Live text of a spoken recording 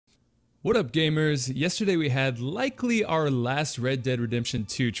What up gamers? Yesterday we had likely our last Red Dead Redemption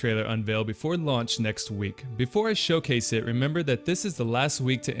 2 trailer unveiled before launch next week. Before I showcase it, remember that this is the last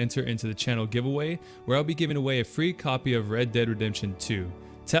week to enter into the channel giveaway where I'll be giving away a free copy of Red Dead Redemption 2.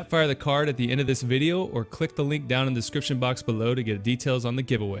 Tap fire the card at the end of this video or click the link down in the description box below to get details on the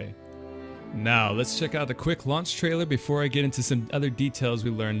giveaway. Now let's check out the quick launch trailer before I get into some other details we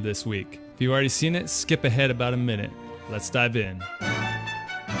learned this week. If you've already seen it, skip ahead about a minute. Let's dive in.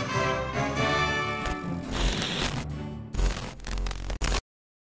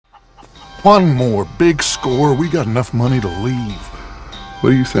 One more big score, we got enough money to leave.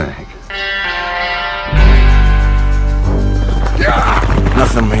 What do you think? Yeah!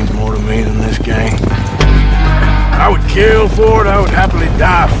 Nothing means more to me than this game. I would kill for it, I would happily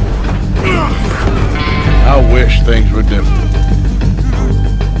die for it. I wish things were different.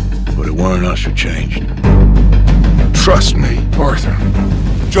 But it weren't us who changed. Trust me, Arthur.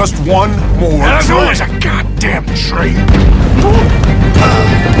 Just one more. There's always a goddamn tree.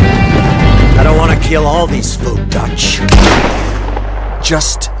 I don't want to kill all these folk Dutch.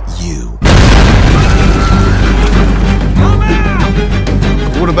 Just you.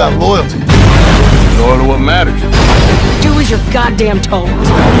 What about loyalty? Loyal to what matters. Do as you're goddamn told.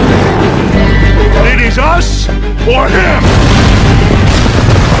 It is us or him!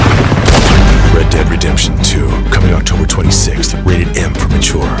 Red Dead Redemption 2, coming October 26th, rated M for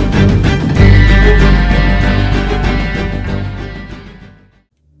mature.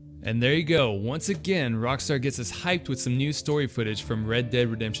 And there you go, once again Rockstar gets us hyped with some new story footage from Red Dead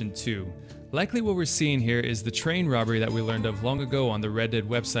Redemption 2. Likely what we're seeing here is the train robbery that we learned of long ago on the Red Dead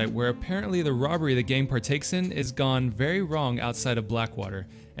website, where apparently the robbery the game partakes in is gone very wrong outside of Blackwater,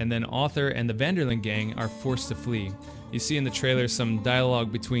 and then Arthur and the Vanderlyn gang are forced to flee. You see in the trailer some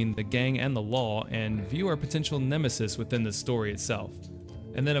dialogue between the gang and the law, and view our potential nemesis within the story itself.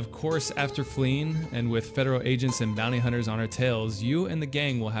 And then of course, after fleeing, and with federal agents and bounty hunters on our tails, you and the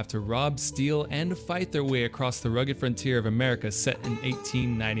gang will have to rob, steal, and fight their way across the rugged frontier of America set in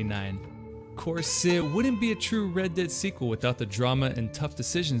 1899. Of course, it wouldn't be a true Red Dead sequel without the drama and tough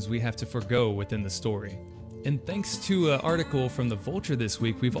decisions we have to forgo within the story. And thanks to an article from the Vulture this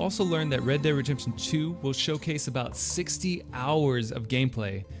week, we've also learned that Red Dead Redemption 2 will showcase about 60 hours of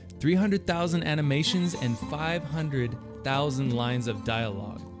gameplay, 300,000 animations, and 500,000 lines of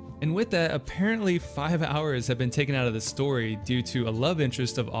dialogue. And with that, apparently 5 hours have been taken out of the story due to a love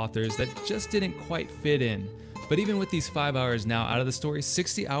interest of Arthur's that just didn't quite fit in. But even with these 5 hours now out of the story,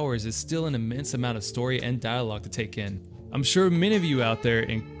 60 hours is still an immense amount of story and dialogue to take in. I'm sure many of you out there,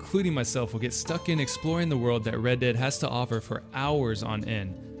 including myself, will get stuck in exploring the world that Red Dead has to offer for hours on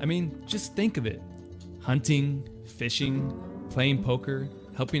end. I mean, just think of it. Hunting, fishing, playing poker,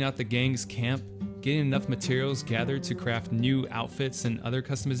 helping out the gang's camp, getting enough materials gathered to craft new outfits and other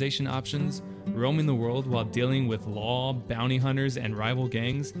customization options, roaming the world while dealing with law, bounty hunters, and rival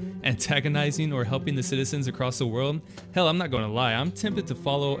gangs, antagonizing or helping the citizens across the world. Hell, I'm not going to lie, I'm tempted to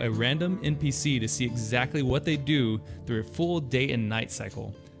follow a random NPC to see exactly what they do through a full day and night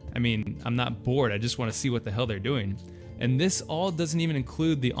cycle. I mean, I'm not bored, I just want to see what the hell they're doing. And this all doesn't even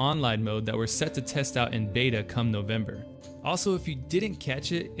include the online mode that we're set to test out in beta come November. Also, if you didn't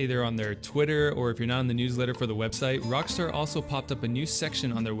catch it, either on their Twitter or if you're not in the newsletter for the website, Rockstar also popped up a new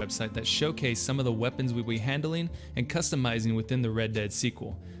section on their website that showcased some of the weapons we'll be handling and customizing within the Red Dead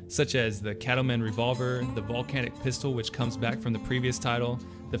sequel, such as the Cattleman revolver, the volcanic pistol which comes back from the previous title,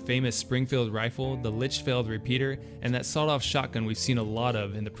 the famous Springfield rifle, the Litchfield repeater, and that sawed-off shotgun we've seen a lot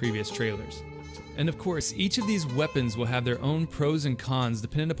of in the previous trailers. And of course, each of these weapons will have their own pros and cons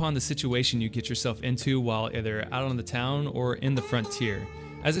depending upon the situation you get yourself into while either out on the town or in the frontier.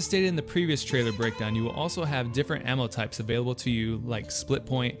 As I stated in the previous trailer breakdown, you will also have different ammo types available to you, like split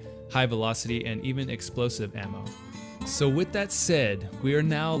point, high velocity, and even explosive ammo. So with that said, we are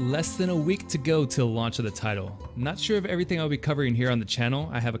now less than a week to go till launch of the title. Not sure of everything I'll be covering here on the channel,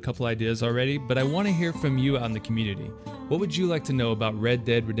 I have a couple ideas already, but I want to hear from you out in the community. What would you like to know about Red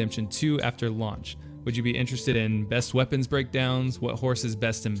Dead Redemption 2 after launch? Would you be interested in best weapons breakdowns, what horse is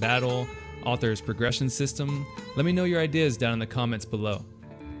best in battle, Arthur's progression system? Let me know your ideas down in the comments below.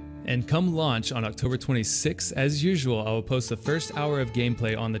 And come launch on October 26th, as usual, I will post the first hour of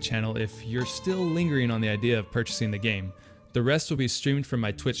gameplay on the channel if you're still lingering on the idea of purchasing the game. The rest will be streamed from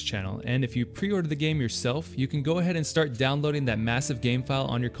my Twitch channel, and if you pre-order the game yourself, you can go ahead and start downloading that massive game file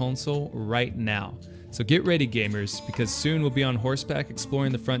on your console right now. So get ready gamers, because soon we'll be on horseback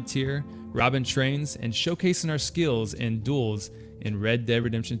exploring the frontier, robbing trains, and showcasing our skills in duels in Red Dead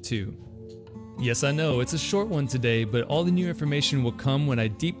Redemption 2. Yes, I know, it's a short one today, but all the new information will come when I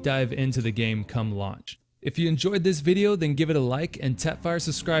deep dive into the game come launch. If you enjoyed this video, then give it a like and tap fire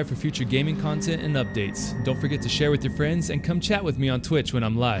subscribe for future gaming content and updates. Don't forget to share with your friends and come chat with me on Twitch when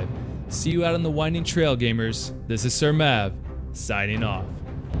I'm live. See you out on the winding trail, gamers. This is Sir Mav, signing off.